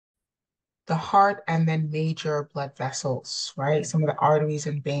the heart and then major blood vessels, right? Some of the arteries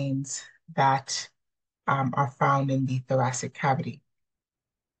and veins that are found in the thoracic cavity.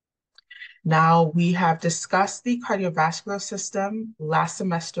 Now, we have discussed the cardiovascular system last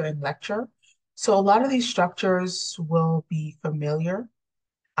semester in lecture. So a lot of these structures will be familiar.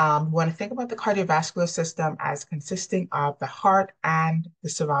 We want to think about the cardiovascular system as consisting of the heart and the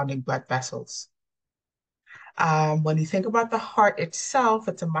surrounding blood vessels. When you think about the heart itself,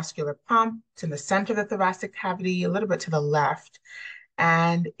 it's a muscular pump. It's in the center of the thoracic cavity, a little bit to the left,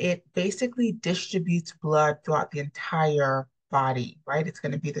 and it basically distributes blood throughout the entire body, right? It's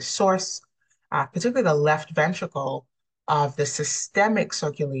going to be the source, particularly the left ventricle, of the systemic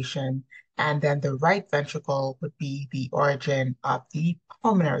circulation, and then the right ventricle would be the origin of the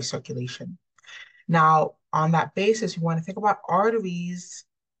pulmonary circulation. Now, on that basis, you want to think about arteries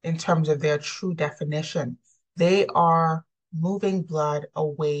in terms of their true definition. They are moving blood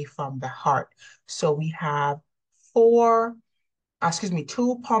away from the heart. So we have two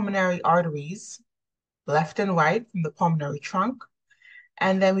pulmonary arteries, left and right from the pulmonary trunk.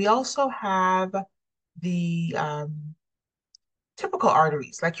 And then we also have the typical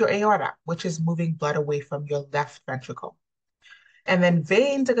arteries, like your aorta, which is moving blood away from your left ventricle. And then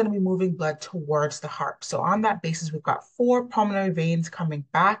veins are going to be moving blood towards the heart. So on that basis, we've got four pulmonary veins coming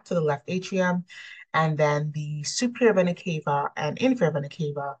back to the left atrium, and then the superior vena cava and inferior vena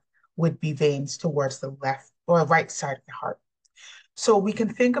cava would be veins towards the left or right side of the heart. So we can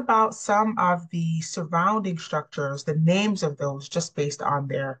think about some of the surrounding structures, the names of those, just based on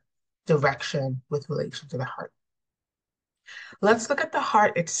their direction with relation to the heart. Let's look at the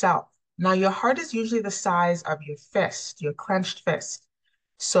heart itself. Now, your heart is usually the size of your fist, your clenched fist.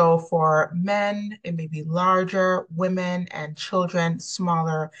 So for men, it may be larger, women and children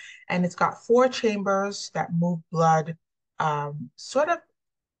smaller, and it's got four chambers that move blood sort of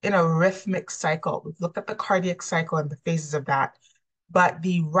in a rhythmic cycle. We've looked at the cardiac cycle and the phases of that. But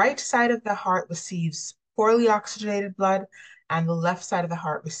the right side of the heart receives poorly oxygenated blood, and the left side of the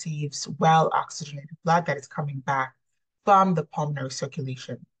heart receives well oxygenated blood that is coming back from the pulmonary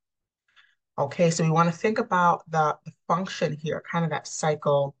circulation. Okay, so we want to think about the function here, kind of that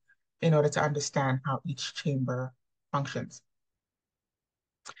cycle, in order to understand how each chamber functions.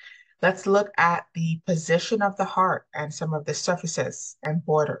 Let's look at the position of the heart and some of the surfaces and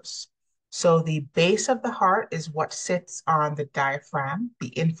borders. So the base of the heart is what sits on the diaphragm,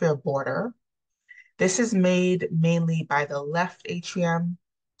 the inferior border. This is made mainly by the left atrium,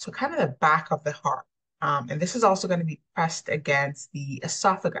 so kind of the back of the heart. And this is also going to be pressed against the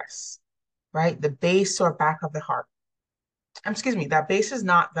esophagus, right? The base or back of the heart. Excuse me, that base is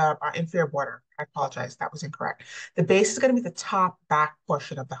not the inferior border. I apologize, that was incorrect. The base is going to be the top back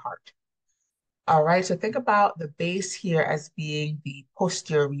portion of the heart. All right, so think about the base here as being the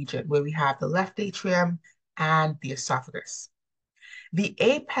posterior region where we have the left atrium and the esophagus. The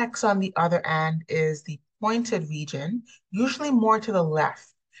apex on the other end is the pointed region, usually more to the left.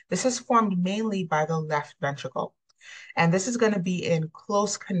 This is formed mainly by the left ventricle. And this is going to be in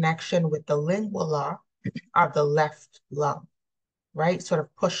close connection with the lingula of the left lung, right? Sort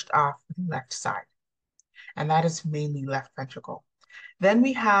of pushed off the left side. And that is mainly left ventricle. Then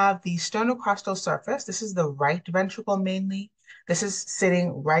we have the sternocostal surface. This is the right ventricle mainly. This is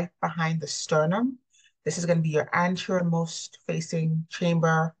sitting right behind the sternum. This is going to be your anterior-most facing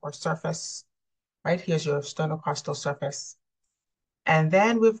chamber or surface. Right here's your sternocostal surface. And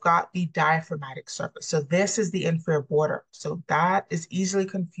then we've got the diaphragmatic surface. So this is the inferior border. So that is easily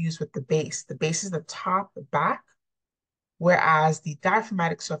confused with the base. The base is the top, the back, whereas the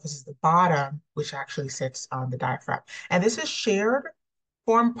diaphragmatic surface is the bottom, which actually sits on the diaphragm. And this is shared,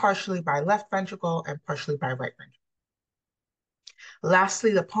 formed partially by left ventricle and partially by right ventricle.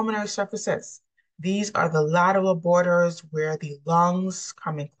 Lastly, the pulmonary surfaces. These are the lateral borders where the lungs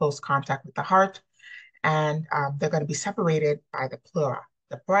come in close contact with the heart, and they're going to be separated by the pleura,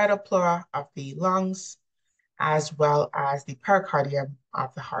 the parietal pleura of the lungs, as well as the pericardium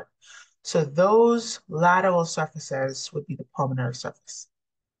of the heart. So those lateral surfaces would be the pulmonary surface.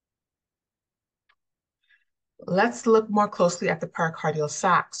 Let's look more closely at the pericardial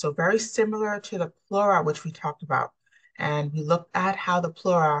sac. So very similar to the pleura, which we talked about. And we looked at how the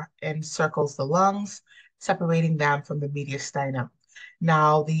pleura encircles the lungs, separating them from the mediastinum.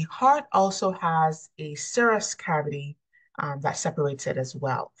 Now, the heart also has a serous cavity that separates it as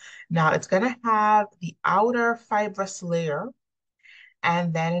well. Now, it's going to have the outer fibrous layer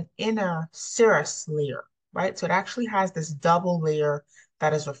and then an inner serous layer, right? So it actually has this double layer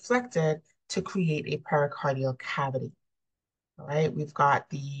that is reflected to create a pericardial cavity, all right? We've got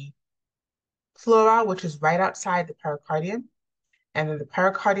the pleura, which is right outside the pericardium, and then the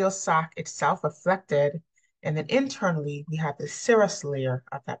pericardial sac itself reflected, and then internally we have the serous layer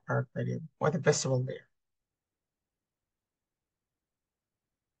of that pericardium or the visceral layer.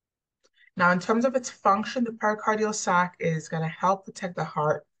 Now, in terms of its function, the pericardial sac is going to help protect the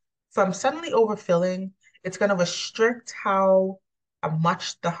heart from suddenly overfilling. It's going to restrict how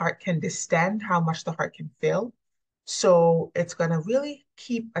much the heart can distend, how much the heart can fill. So it's going to really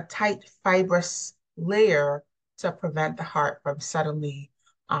keep a tight fibrous layer to prevent the heart from suddenly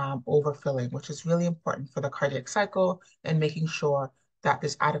overfilling, which is really important for the cardiac cycle and making sure that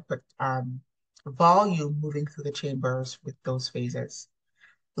there's adequate volume moving through the chambers with those phases.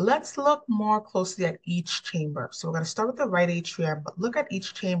 Let's look more closely at each chamber. So we're going to start with the right atrium, but look at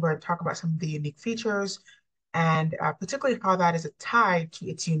each chamber and talk about some of the unique features and particularly how that is tied to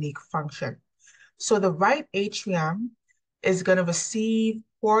its unique function. So the right atrium is going to receive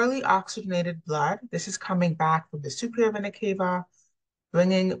poorly oxygenated blood. This is coming back from the superior vena cava,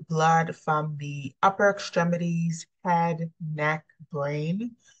 bringing blood from the upper extremities, head, neck,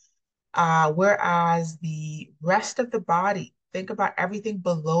 brain. Whereas the rest of the body, think about everything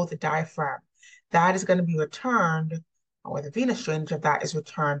below the diaphragm, that is going to be returned, or the venous drainage of that is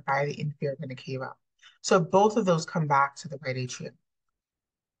returned by the inferior vena cava. So both of those come back to the right atrium.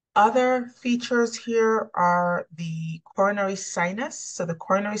 Other features here are the coronary sinus. So the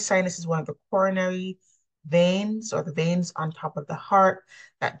coronary sinus is one of the coronary veins or the veins on top of the heart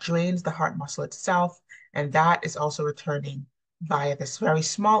that drains the heart muscle itself. And that is also returning via this very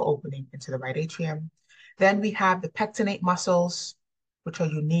small opening into the right atrium. Then we have the pectinate muscles, which are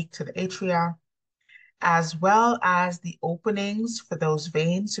unique to the atria, as well as the openings for those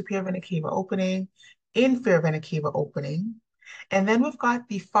veins, superior vena cava opening, inferior vena cava opening. And then we've got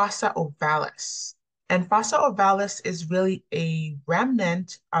the fossa ovalis. And fossa ovalis is really a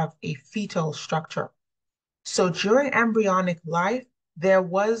remnant of a fetal structure. So during embryonic life, there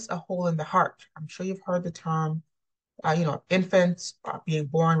was a hole in the heart. I'm sure you've heard the term, infants being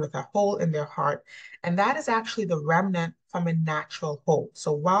born with a hole in their heart. And that is actually the remnant from a natural hole.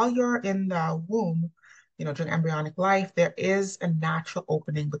 So while you're in the womb, during embryonic life, there is a natural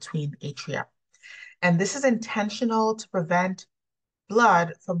opening between the atria. And this is intentional to prevent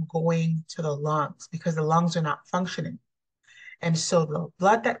blood from going to the lungs because the lungs are not functioning. And so the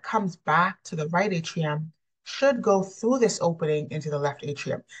blood that comes back to the right atrium should go through this opening into the left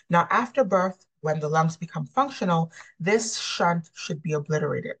atrium. Now, after birth, when the lungs become functional, this shunt should be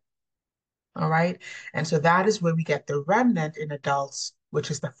obliterated. All right. And so that is where we get the remnant in adults,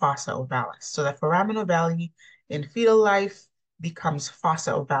 which is the fossa ovalis. So the foramen ovale in fetal life becomes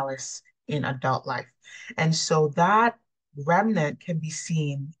fossa ovalis in adult life. And so that remnant can be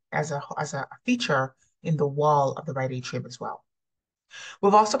seen as a feature in the wall of the right atrium as well.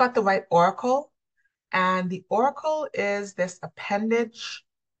 We've also got the right auricle, and the auricle is this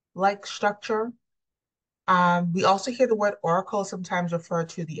appendage-like structure. We also hear the word auricle sometimes refer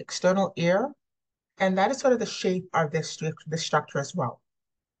to the external ear, and that is sort of the shape of this structure as well.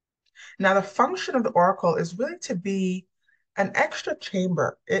 Now, the function of the auricle is really to be an extra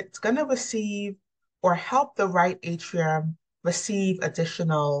chamber. It's going to receive or help the right atrium receive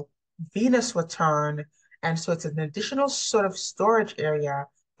additional venous return. And so it's an additional sort of storage area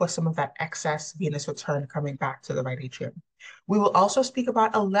for some of that excess venous return coming back to the right atrium. We will also speak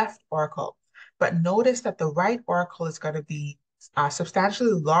about a left auricle, but notice that the right auricle is going to be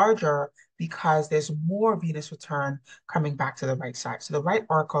substantially larger because there's more venous return coming back to the right side. So the right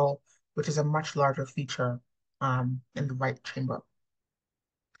auricle, which is a much larger feature in the right chamber.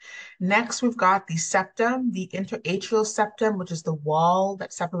 Next, we've got the septum, the interatrial septum, which is the wall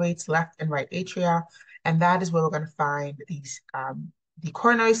that separates left and right atria. And that is where we're going to find the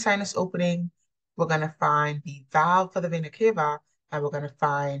coronary sinus opening. We're going to find the valve for the vena cava, and we're going to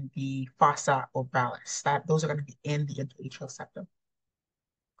find the fossa ovalis. Those are going to be in the interatrial septum.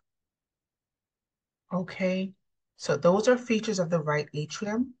 Okay, so those are features of the right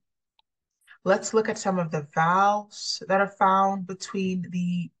atrium. Let's look at some of the valves that are found between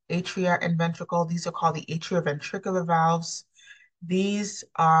the atria and ventricle. These are called the atrioventricular valves. These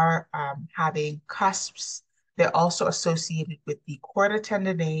are having cusps. They're also associated with the chorda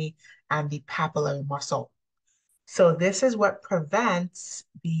tendineae and the papillary muscle. So this is what prevents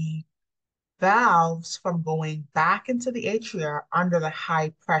the valves from going back into the atria under the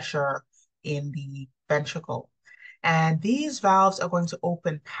high pressure in the ventricle. And these valves are going to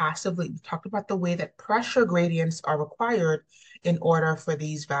open passively. We talked about the way that pressure gradients are required in order for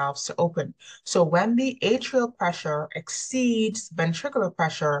these valves to open. So when the atrial pressure exceeds ventricular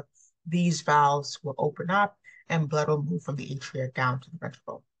pressure, these valves will open up and blood will move from the atria down to the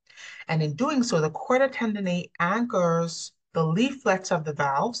ventricle. And in doing so, the chorda tendineae anchors the leaflets of the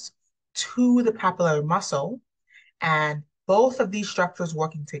valves to the papillary muscle, and both of these structures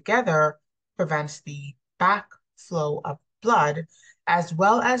working together prevents the backflow of blood as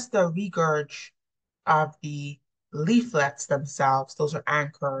well as the regurg of the leaflets themselves. Those are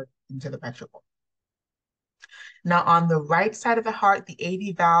anchored into the ventricle. Now, on the right side of the heart, the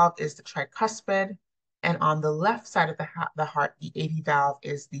AV valve is the tricuspid, and on the left side of the heart, the AV valve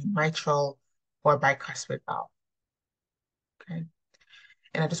is the mitral or bicuspid valve. Okay.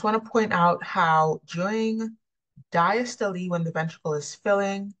 And I just want to point out how during diastole, when the ventricle is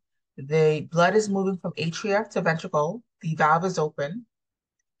filling, the blood is moving from atria to ventricle, the valve is open.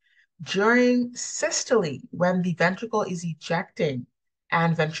 During systole, when the ventricle is ejecting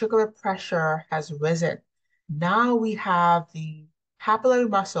and ventricular pressure has risen, now we have the papillary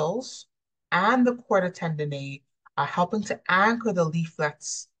muscles and the chorda tendineae helping to anchor the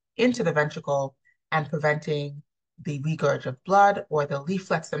leaflets into the ventricle and preventing the regurg of blood or the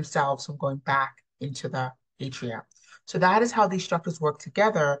leaflets themselves from going back into the atria. So that is how these structures work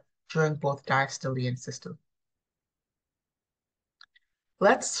together during both diastole and systole.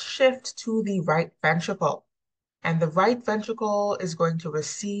 Let's shift to the right ventricle. And the right ventricle is going to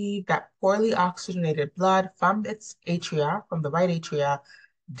receive that poorly oxygenated blood from its atria, from the right atria,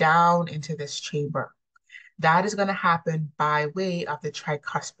 down into this chamber. That is going to happen by way of the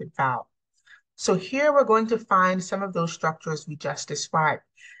tricuspid valve. So here we're going to find some of those structures we just described.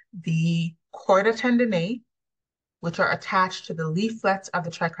 The chorda tendineae, which are attached to the leaflets of the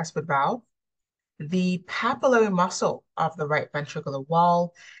tricuspid valve, the papillary muscle of the right ventricular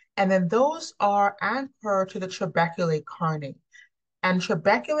wall, and then those are anchored to the trabeculae carneae. And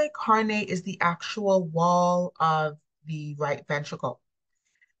trabeculae carneae is the actual wall of the right ventricle,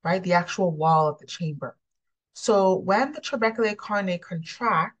 right? The actual wall of the chamber. So when the trabeculae carneae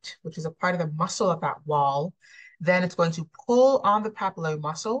contract, which is a part of the muscle of that wall, then it's going to pull on the papillary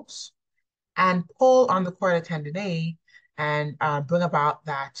muscles and pull on the chorda tendineae and bring about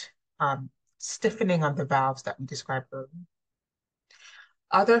that stiffening of the valves that we described earlier.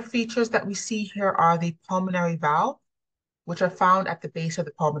 Other features that we see here are the pulmonary valve, which are found at the base of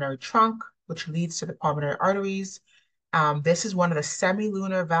the pulmonary trunk, which leads to the pulmonary arteries. This is one of the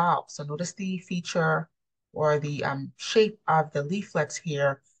semilunar valves. So notice the feature or the shape of the leaflets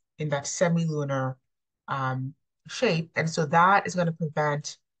here in that semilunar shape. And so that is going to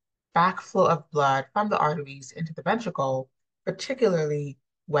prevent backflow of blood from the arteries into the ventricle, particularly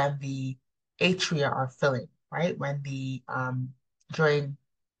when the atria are filling, right? When during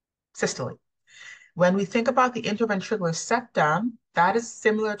systole. When we think about the interventricular septum, that is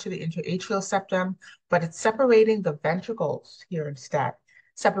similar to the interatrial septum, but it's separating the ventricles here instead,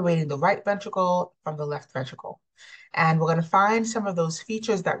 separating the right ventricle from the left ventricle. And we're going to find some of those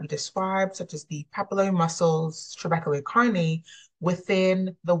features that we described, such as the papillary muscles, trabeculae carneae,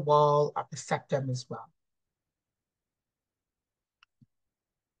 within the wall of the septum as well.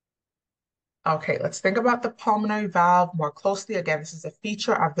 Okay, let's think about the pulmonary valve more closely. Again, this is a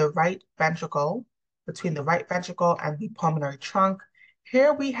feature of the right ventricle, between the right ventricle and the pulmonary trunk.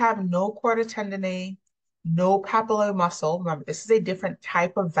 Here we have no chorda tendineae, no papillary muscle. Remember, this is a different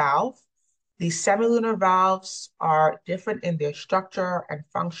type of valve. These semilunar valves are different in their structure and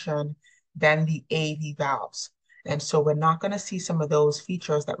function than the AV valves. And so we're not going to see some of those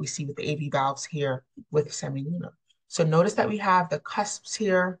features that we see with the AV valves here with semilunar. So notice that we have the cusps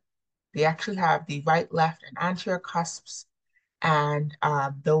here. They actually have the right, left, and anterior cusps, and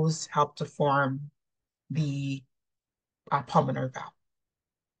those help to form the pulmonary valve.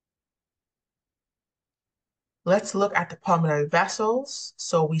 Let's look at the pulmonary vessels.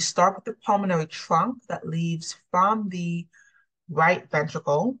 So we start with the pulmonary trunk that leaves from the right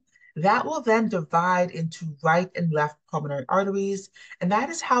ventricle. That will then divide into right and left pulmonary arteries. And that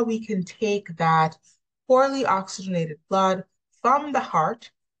is how we can take that poorly oxygenated blood from the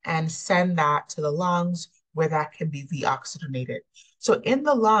heart and send that to the lungs where that can be reoxygenated. So in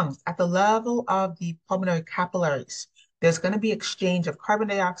the lungs, at the level of the pulmonary capillaries, there's going to be exchange of carbon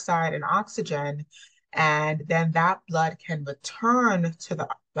dioxide and oxygen, and then that blood can return to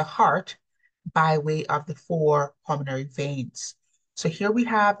the heart by way of the four pulmonary veins. So here we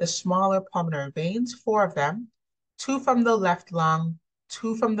have the smaller pulmonary veins, four of them, two from the left lung,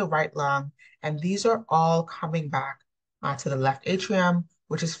 two from the right lung, and these are all coming back to the left atrium,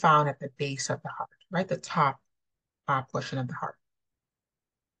 which is found at the base of the heart, right? The top portion of the heart.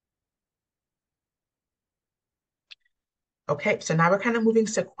 Okay, so now we're kind of moving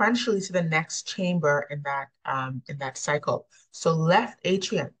sequentially to the next chamber in that cycle. So left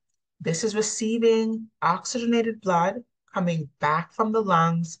atrium, this is receiving oxygenated blood coming back from the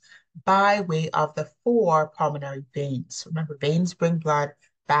lungs by way of the four pulmonary veins. Remember, veins bring blood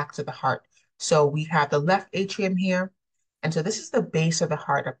back to the heart. So we have the left atrium here. And so this is the base of the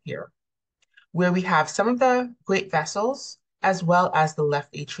heart up here, where we have some of the great vessels as well as the left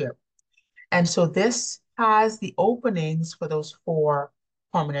atrium. And so this has the openings for those four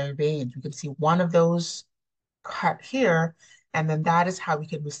pulmonary veins. We can see one of those cut here, and then that is how we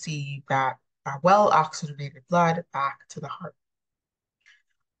can receive that well oxygenated blood back to the heart.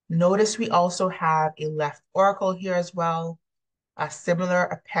 Notice we also have a left auricle here as well, a similar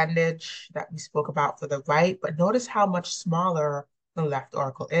appendage that we spoke about for the right, but notice how much smaller the left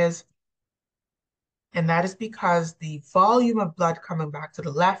auricle is. And that is because the volume of blood coming back to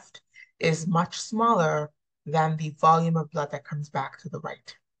the left is much smaller than the volume of blood that comes back to the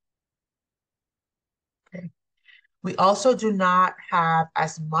right. Okay. We also do not have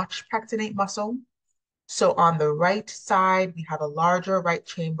as much pectinate muscle. So on the right side, we have a larger right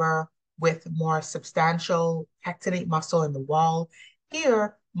chamber with more substantial pectinate muscle in the wall.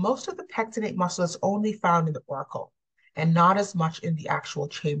 Here, most of the pectinate muscle is only found in the auricle and not as much in the actual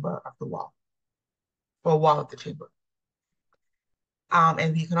chamber of the wall or wall of the chamber.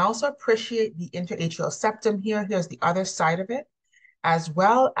 And you can also appreciate the interatrial septum here. Here's the other side of it, as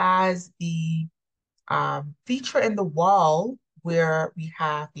well as the feature in the wall where we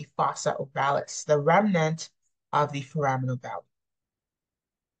have the fossa ovalis, the remnant of the foramen ovale.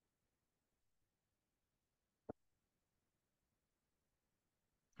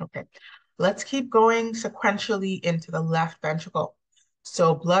 Okay, let's keep going sequentially into the left ventricle.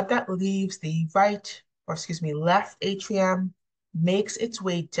 So blood that leaves the right, or excuse me, left atrium makes its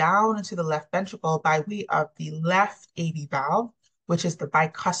way down into the left ventricle by way of the left AV valve, which is the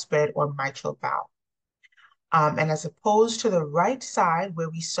bicuspid or mitral valve. And as opposed to the right side where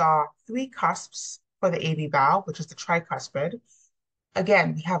we saw three cusps for the AV valve, which is the tricuspid,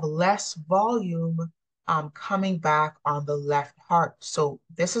 again, we have less volume coming back on the left heart. So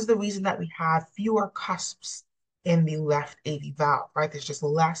this is the reason that we have fewer cusps in the left AV valve, right? There's just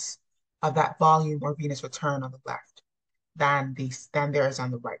less of that volume or venous return on the left than there is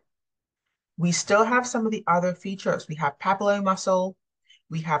on the right. We still have some of the other features. We have papillary muscle,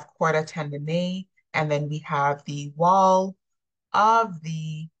 we have chorda tendineae, and then we have the wall of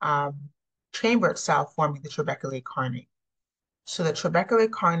the chamber itself forming the trabeculae carneae. So the trabeculae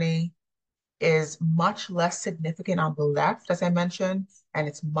carneae is much less significant on the left, as I mentioned, and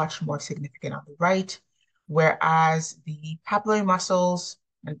it's much more significant on the right, whereas the papillary muscles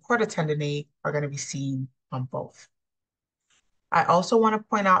and chorda tendineae are going to be seen on both. I also want to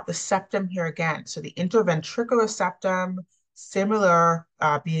point out the septum here again. So the interventricular septum, similar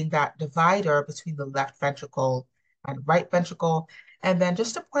being that divider between the left ventricle and right ventricle. And then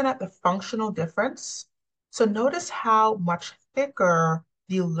just to point out the functional difference. So notice how much thicker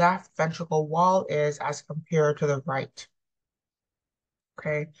the left ventricle wall is as compared to the right.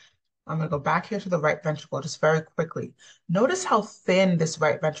 Okay, I'm going to go back here to the right ventricle just very quickly. Notice how thin this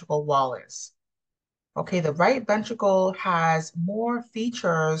right ventricle wall is. Okay, the right ventricle has more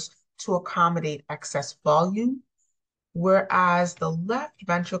features to accommodate excess volume, whereas the left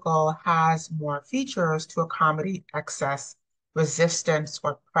ventricle has more features to accommodate excess resistance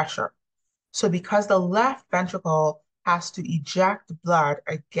or pressure. So because the left ventricle has to eject blood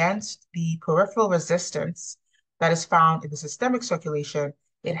against the peripheral resistance that is found in the systemic circulation,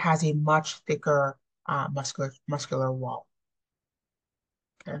 it has a much thicker muscular wall.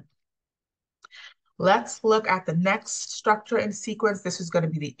 Okay. Let's look at the next structure in sequence. This is going to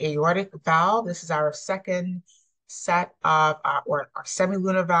be the aortic valve. This is our second set of or our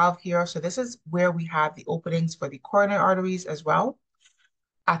semilunar valve here. So this is where we have the openings for the coronary arteries as well.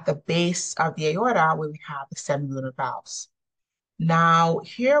 At the base of the aorta, where we have the semilunar valves. Now,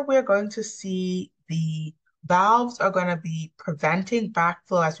 here we're going to see the valves are going to be preventing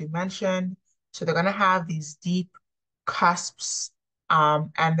backflow, as we mentioned. So they're going to have these deep cusps,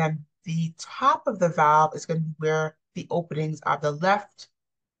 and then the top of the valve is going to be where the openings of the left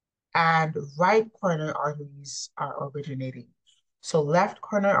and right coronary arteries are originating. So left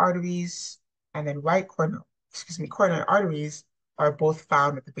coronary arteries and then right coronary arteries are both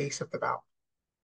found at the base of the valve.